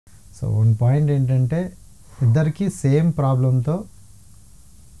So one point ఏంటంటే ఇద్దరికి same ప్రాబ్లంతో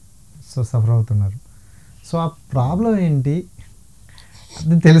సో సఫర్ అవుతున్నారు. సో ఆ ప్రాబ్లం ఏంటి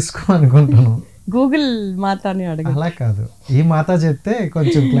అది తెలుసుకోవాలనుకుంటున్నాను. గూగుల్ మాతాని అడగ. అలా కాదు, ఈ మాత చెప్తే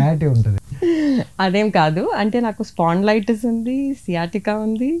కొంచెం క్లారిటీ ఉంటుంది. అదేం కాదు, అంటే నాకు స్పాండిలైటిస్ ఉంది, సియాటికా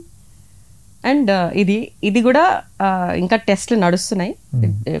ఉంది, అండ్ ఇది కూడా ఇంకా టెస్ట్లు నడుస్తున్నాయి.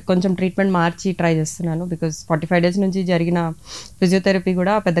 కొంచెం ట్రీట్మెంట్ మార్చి ట్రై చేస్తున్నాను, బికాజ్ 45 days నుంచి జరిగిన ఫిజియోథెరపీ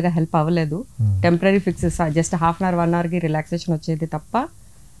కూడా పెద్దగా హెల్ప్ అవ్వలేదు. Temporary fixes, just half an hour 1 hourకి relaxation వచ్చేది తప్ప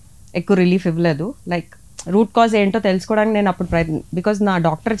ఎక్కువ రిలీఫ్ ఇవ్వలేదు. లైక్ రూట్ కాజ్ ఏంటో తెలుసుకోవడానికి నేను అప్పుడు బికాజ్ నా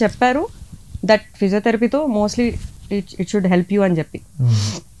డాక్టర్ చెప్పారు that ఫిజియోథెరపీతో mostly it should help you అని చెప్పి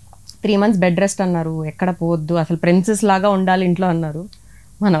 3 months బెడ్ రెస్ట్ అన్నారు, ఎక్కడ పోవద్దు, అసలు ప్రిన్సెస్ లాగా ఉండాలి ఇంట్లో అన్నారు.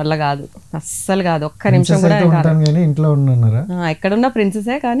 మన వల్ల కాదు, అస్సలు కాదు, ఒక్క నిమిషం కూడా ఇంట్లో ఉన్నారా? ఎక్కడున్న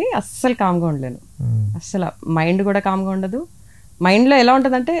ప్రిన్సెసే, కానీ అస్సలు కామ్గా ఉండలేను. అస్సలు మైండ్ కూడా కామ్గా ఉండదు. మైండ్లో ఎలా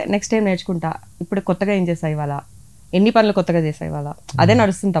ఉంటుందంటే నెక్స్ట్ టైం నేర్చుకుంటా, ఇప్పుడు కొత్తగా ఏం చేసా ఇవాళ, ఎన్ని పనులు కొత్తగా చేసా ఇవాళ, అదే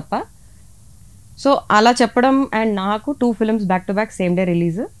నడుస్తుంది తప్ప. సో అలా చెప్పడం, అండ్ నాకు 2 films back to back same day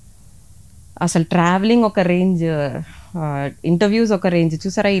release. అసలు ట్రావెలింగ్ ఒక రేంజ్, ఇంటర్వ్యూస్ ఒక రేంజ్.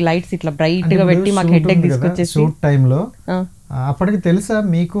 చూసారా ఈ లైట్స్ ఇట్లా బ్రైట్ గా పెట్టి మాకు హెడ్ ఎక్ తీసుకొచ్చేసి షూట్ టైంలో. అప్పటికి తెలుసా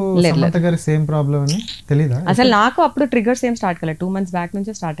మీకు సమంత గారి సేమ్ ప్రాబ్లం అని? తెలీదా? అసలు నాకు అప్పుడు ట్రిగర్స్ ఏం స్టార్ట్ కాలేదు, 2 months బ్యాక్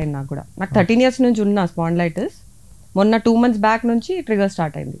నుంచి స్టార్ట్ అయింది. నాకు కూడా, నాకు 13 years నుంచి ఉన్న స్పాండిలైటిస్, మొన్న 2 months బ్యాక్ నుంచి ట్రిగర్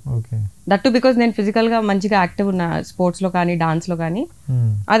స్టార్ట్ అయింది. దట్ టు బికాజ్ నేను ఫిజికల్ గా మంచిగా యాక్టివ్ ఉన్న, స్పోర్ట్స్ లో కానీ డాన్స్ లో కానీ,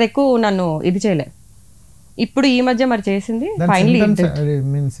 అది ఎక్కువ నన్ను ఇది చేయలే. ఇప్పుడు ఈ మధ్య మరి చేసింది ఫైనలీ.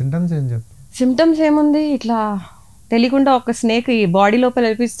 సిమ్టమ్స్ ఏముంది, ఇట్లా తెలియకుండా ఒక స్నేక్ ఈ బాడీ లోపల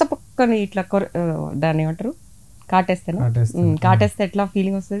వెళ్ళిపిస్తే పక్కన ఇట్లా దాన్ని ఏమంటారు, కాటేస్తే ఎట్లా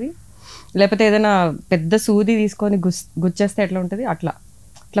ఫీలింగ్ వస్తుంది, లేకపోతే ఏదైనా పెద్ద సూది తీసుకొని గుచ్చేస్తే ఎట్లా ఉంటుంది, అట్లా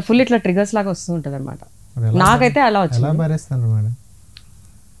ఇట్లా ఫుల్ ఇట్లా ట్రిగర్స్ లాగా వస్తూ ఉంటుంది అనమాట. నాకైతే అలా వచ్చింది.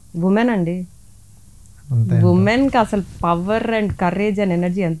 ఉమెన్ అండి, ఉమెన్ కి అసలు power and courage and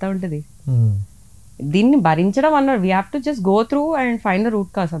energy ఎంత ఉంటుంది. దీన్ని భరించడం అన్నారు, we have to just go through and find the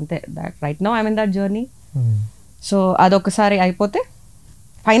root cause, అంతే. That right now I mean that journey. So అదొకసారి అయిపోతే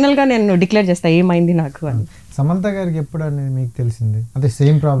ఫైనల్ గా నేను డిక్లేర్ చేస్తా ఏమైంది నాకు అని. సమంత గారికి ఎప్పుడు అనేది మీకు తెలిసింది? అదే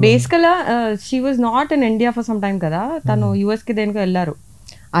సేమ్ ప్రాబ్లం. బేసికల్గా she was not in India for some time కదా, తను US కి దేనికో వెళ్ళారు.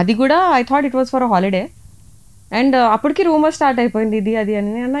 అది కూడా I thought it was for a holiday, and అప్పటికి రూమర్ స్టార్ట్ అయిపోయింది ఇది అది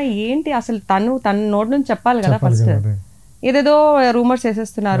అని. అన్న ఏంటి అసలు, తన నోట్ నుంచి చెప్పాలి కదా ఫస్ట్. ఏదేదో రూమర్స్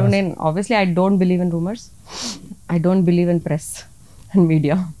వేసేస్తున్నారు. నేను obviously I don't believe in rumours, I don't believe in press and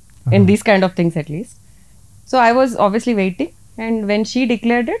media in these kind of things at least. So I was obviously waiting, and when she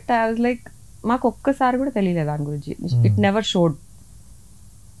declared it I was like, మాకు ఒక్కసారి కూడా తెలియలేదు దాని గురించి. It never showed.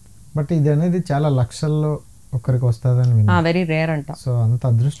 But ఇది అనేది చాలా లక్షల్లో ఒక్కరికి వస్తుందని వెరీ రేర్ అంట. సో అంత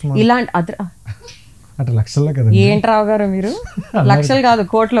అదృష్టం ఇలాంటి అంటే లక్షల్లో కదా. ఏంట్రావు గారు మీరు, లక్షలు కాదు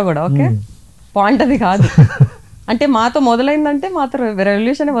కోట్లో కూడా. ఓకే, పాయింట్ అది కాదు. అంటే మాతో మొదలైందంటే మాతో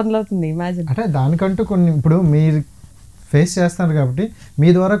రెవల్యూషన్ మొదలవుతుంది. ఇమాజిన్. అంటే దానికంటూ కొన్ని, ఇప్పుడు మీరు ఫేస్ చేస్తున్నారు కాబట్టి మీ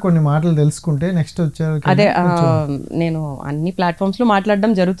ద్వారా కొన్ని మాటలు తెలుసుకుంటే నెక్స్ట్ వచ్చే. అదే నేను అన్ని ప్లాట్ఫామ్స్ లో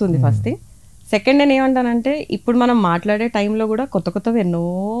మాట్లాడడం జరుగుతుంది. First thing. సెకండ్ నేను ఏమంటానంటే, ఇప్పుడు మనం మాట్లాడే టైంలో కూడా కొత్త కొత్తవి ఎన్నో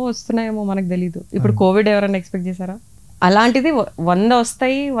వస్తున్నాయేమో మనకు తెలీదు. ఇప్పుడు కోవిడ్ ఎవరైనా ఎక్స్పెక్ట్ చేశారా? అలాంటిది 100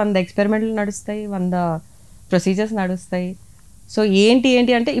 వస్తాయి, 100 ఎక్స్పెరిమెంట్లు నడుస్తాయి, 100 ప్రొసీజర్స్ నడుస్తాయి. సో ఏంటి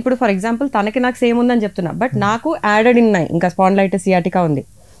అంటే, ఇప్పుడు ఫర్ ఎగ్జాంపుల్ తనకి నాకు సేమ్ ఉందని చెప్తున్నా, బట్ నాకు యాడెడ్ ఉన్నాయి ఇంకా స్పాండిలైటిస్, సియాటికా ఉంది.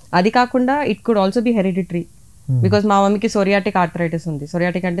 అది కాకుండా it could also be hereditary, because మా మమ్మీకి సోరియాటిక్ ఆర్థరైటిస్ ఉంది.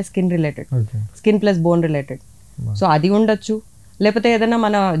 సోరియాటిక్ అంటే skin related, skin plus bone related. So అది ఉండొచ్చు. లేకపోతే ఏదైనా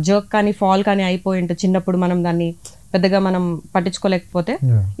మన జర్క్ కానీ ఫాల్ కానీ అయిపోయి ఉంటే చిన్నప్పుడు, మనం దాన్ని పెద్దగా మనం పట్టించుకోలేకపోతే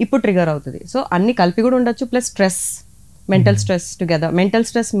ఇప్పుడు ట్రిగర్ అవుతుంది. సో అన్ని కలిపి కూడా ఉండొచ్చు. Plus stress, mental stress together. Mental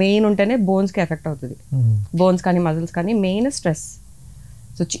stress main ఉంటేనే బోన్స్కి ఎఫెక్ట్ అవుతుంది. బోన్స్ కానీ మజిల్స్ కానీ మెయిన్ స్ట్రెస్.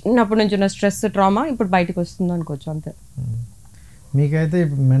 సో చిన్నప్పటి నుంచి ఉన్న స్ట్రెస్ ట్రామా ఇప్పుడు బయటకు వస్తుంది అనుకోవచ్చు, అంతే. మీకైతే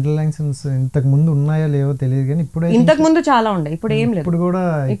మెంటల్ యాంగ్జైటీస్ ఇంతకు ముందు ఉన్నాయో లేవో తెలియదు, కానీ ఇప్పుడు ఇంతకు ముందు చాలా ఉండే, ఇప్పుడు ఏం లేదు. ఇప్పుడు కూడా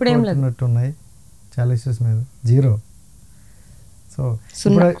ఇప్పుడు ఏం లేదు, ఉన్నాయి చాలా ఇష్యూస్ మీద. జీరో. సో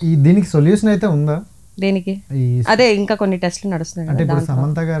దీనికి సొల్యూషన్ అయితే ఉందా? దేనికి? అదే ఇంకా కొన్ని టెస్ట్లు నడుస్తున్నాయి. అంటే ఇప్పుడు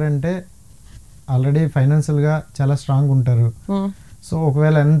సమంత గారు అంటే ఆల్రెడీ ఫైనాన్షియల్గా చాలా స్ట్రాంగ్ ఉంటారు. సో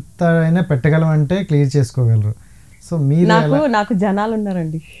ఒకవేళ ఎంత అయినా పెట్టగలం అంటే క్లియర్ చేసుకోగలరు. సో మీరు నాకు జనాలు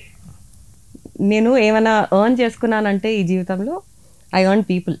ఉన్నారండి. నేను ఏమైనా ఎర్న్ చేసుకున్నానంటే ఈ జీవితంలో, I earn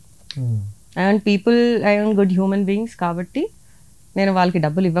people, I earn good human beings. కాబట్టి నేను వాళ్ళకి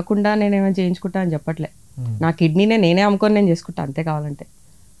డబ్బులు ఇవ్వకుండా నేను ఏమైనా చేయించుకుంటా అని చెప్పట్లే. నా కిడ్నీనే నేనే అమ్ముకొని నేను చేసుకుంటా అంతే కావాలంటే.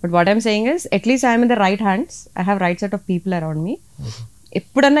 But what I'm saying is, at least I'm in the right hands, I have right set of people around me.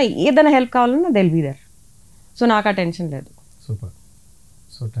 ఎప్పుడన్నా ఏదైనా హెల్ప్ కావాలన్నా they will be there. So నాకు ఆ టెన్షన్ లేదు. సూపర్.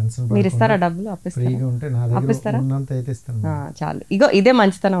 సో సో టెన్షన్ మీరు ఇస్తారా డబ్బులు? అప్పిస్తారా? ఫ్రీగా ఉంటే నా దగ్గర ఉన్నంత అయితే ఇస్తాను. చాలు, ఇగో ఇదే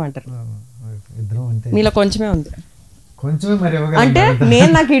మంచితనం అంటారు. ఇద్దరం అంతే, మీలో కొంచెమే ఉంది. కొంచెమే మరి అంటే నేను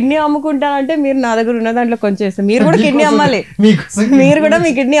నా కిడ్నీ అమ్ముకుంటానంటే మీరు నా దగ్గర ఉన్న దాంట్లో కొంచెం ఇస్తారు. మీరు కూడా కిడ్నీ అమ్మాలి, మీరు కూడా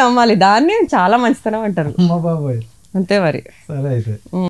మీ కిడ్నీ అమ్మాలి, దాన్ని చాలా మంచితనం అంటారు. బాబాయ్ అంతే మరి. సరే అయితే.